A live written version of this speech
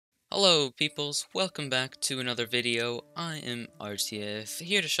Hello peoples, welcome back to another video. I am RTF,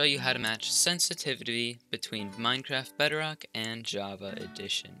 here to show you how to match sensitivity between Minecraft Bedrock and Java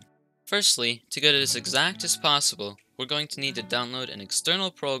Edition. Firstly, to get it as exact as possible, we're going to need to download an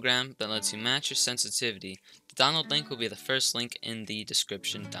external program that lets you match your sensitivity. The download link will be the first link in the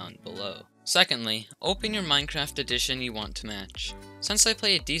description down below. Secondly, open your Minecraft edition you want to match. Since I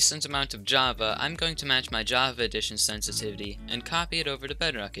play a decent amount of Java, I'm going to match my Java edition sensitivity and copy it over to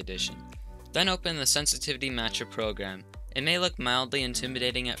Bedrock edition. Then open the sensitivity matcher program. It may look mildly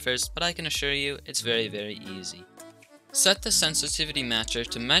intimidating at first, but I can assure you it's very easy. Set the sensitivity matcher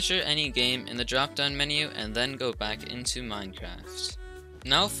to measure any game in the drop-down menu and then go back into Minecraft.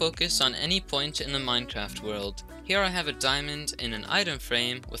 Now focus on any point in the Minecraft world. Here I have a diamond in an item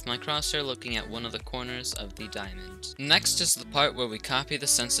frame with my crosshair looking at one of the corners of the diamond. Next is the part where we copy the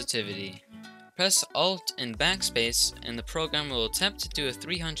sensitivity. Press Alt and Backspace and the program will attempt to do a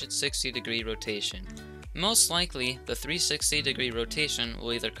 360-degree rotation. Most likely, the 360-degree rotation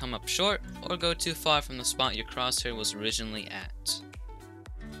will either come up short or go too far from the spot your crosshair was originally at.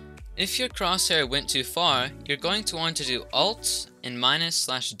 If your crosshair went too far, you're going to want to do Alt and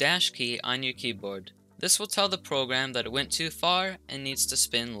 -/dash key on your keyboard. This will tell the program that it went too far and needs to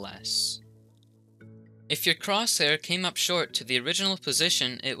spin less. If your crosshair came up short to the original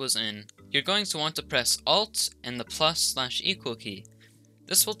position it was in, you're going to want to press Alt and the +/equal key.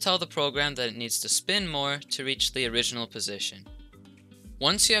 This will tell the program that it needs to spin more to reach the original position.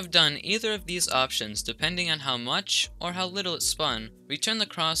 Once you have done either of these options, depending on how much or how little it spun, return the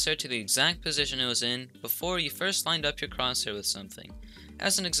crosshair to the exact position it was in before you first lined up your crosshair with something.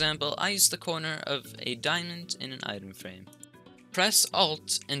 As an example, I used the corner of a diamond in an item frame. Press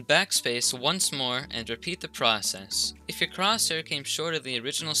Alt and Backspace once more and repeat the process. If your crosshair came short of the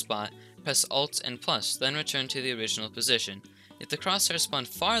original spot, press Alt and plus, then return to the original position. If the crosshair spun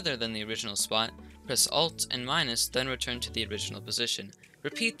farther than the original spot, press Alt and minus, then return to the original position.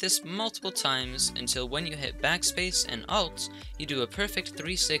 Repeat this multiple times until when you hit Backspace and Alt, you do a perfect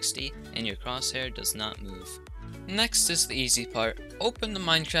 360 and your crosshair does not move. Next is the easy part. Open the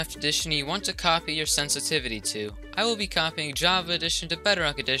Minecraft edition you want to copy your sensitivity to. I will be copying Java edition to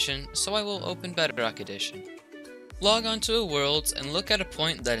Bedrock edition, so I will open Bedrock edition. Log onto a world and look at a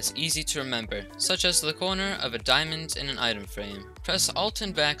point that is easy to remember, such as the corner of a diamond in an item frame. Press Alt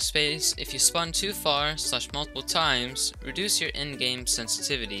and Backspace if you spun too far / multiple times, reduce your in-game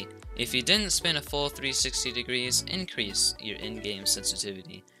sensitivity. If you didn't spin a full 360 degrees, increase your in-game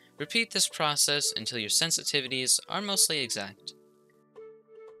sensitivity. Repeat this process until your sensitivities are mostly exact.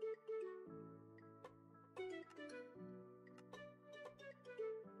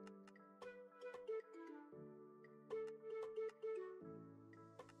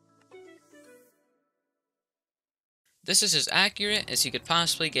 This is as accurate as you could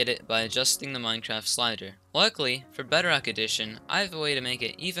possibly get it by adjusting the Minecraft slider. Luckily, for Bedrock Edition, I have a way to make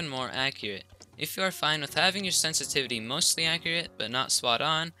it even more accurate. If you are fine with having your sensitivity mostly accurate but not spot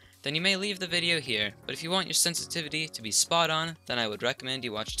on, then you may leave the video here, but if you want your sensitivity to be spot on, then I would recommend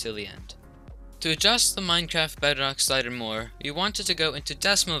you watch till the end. To adjust the Minecraft Bedrock slider more, we wanted to go into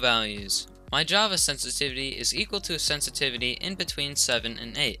decimal values. My Java sensitivity is equal to a sensitivity in between 7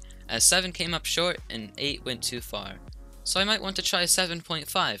 and 8, as 7 came up short and 8 went too far. So I might want to try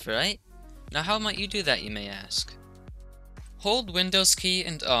 7.5, right? Now how might you do that, you may ask? Hold Windows key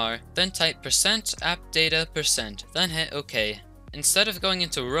and R, then type %appdata%, then hit OK. Instead of going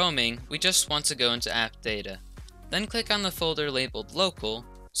into roaming, we just want to go into app data. Then click on the folder labeled local,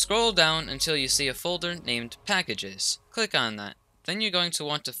 scroll down until you see a folder named packages. Click on that. Then you're going to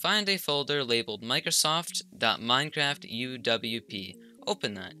want to find a folder labeled Microsoft.minecraft.uwp.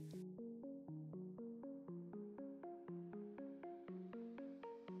 Open that.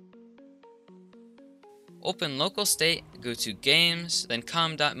 Open local state, go to games, then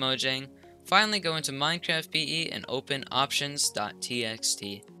com.mojang, finally go into Minecraft BE and open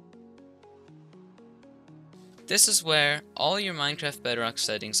options.txt. This is where all your Minecraft Bedrock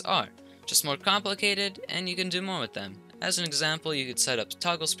settings are, just more complicated and you can do more with them. As an example, you could set up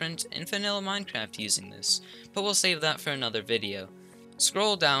toggle sprint in vanilla Minecraft using this, but we'll save that for another video.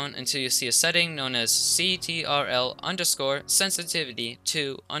 Scroll down until you see a setting known as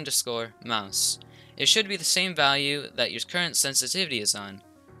CTRL_sensitivity2_mouse. It should be the same value that your current sensitivity is on.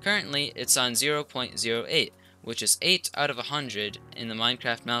 Currently, it's on 0.08, which is 8 out of 100 in the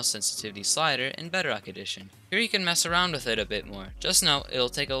Minecraft mouse sensitivity slider in Bedrock Edition. Here you can mess around with it a bit more. Just know it'll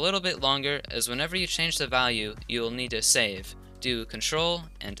take a little bit longer, as whenever you change the value, you will need to save. Do Ctrl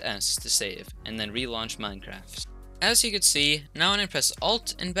and S to save, and then relaunch Minecraft. As you can see, now when I press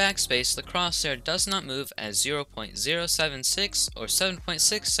Alt and Backspace, the crosshair does not move as 0.076 or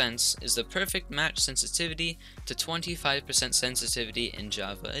 7.6 cents is the perfect match sensitivity to 25% sensitivity in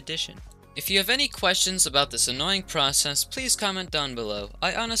Java Edition. If you have any questions about this annoying process, please comment down below.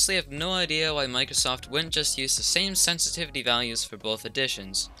 I honestly have no idea why Microsoft wouldn't just use the same sensitivity values for both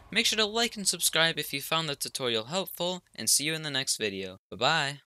editions. Make sure to like and subscribe if you found the tutorial helpful, and see you in the next video. Bye bye!